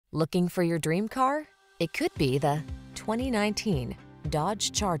Looking for your dream car? It could be the 2019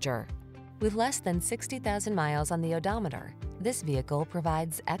 Dodge Charger. With less than 60,000 miles on the odometer, this vehicle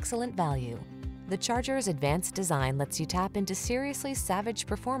provides excellent value. The Charger's advanced design lets you tap into seriously savage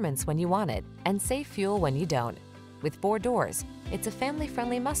performance when you want it and save fuel when you don't. With 4 doors, it's a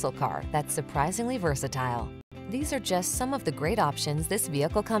family-friendly muscle car that's surprisingly versatile. These are just some of the great options this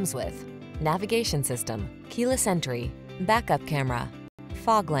vehicle comes with: navigation system, keyless entry, backup camera,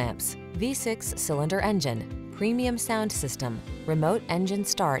 fog lamps, V6 cylinder engine, premium sound system, remote engine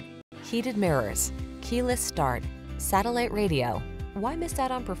start, heated mirrors, keyless start, satellite radio. Why miss out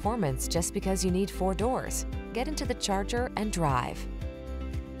on performance just because you need 4 doors? Get into the Charger and drive.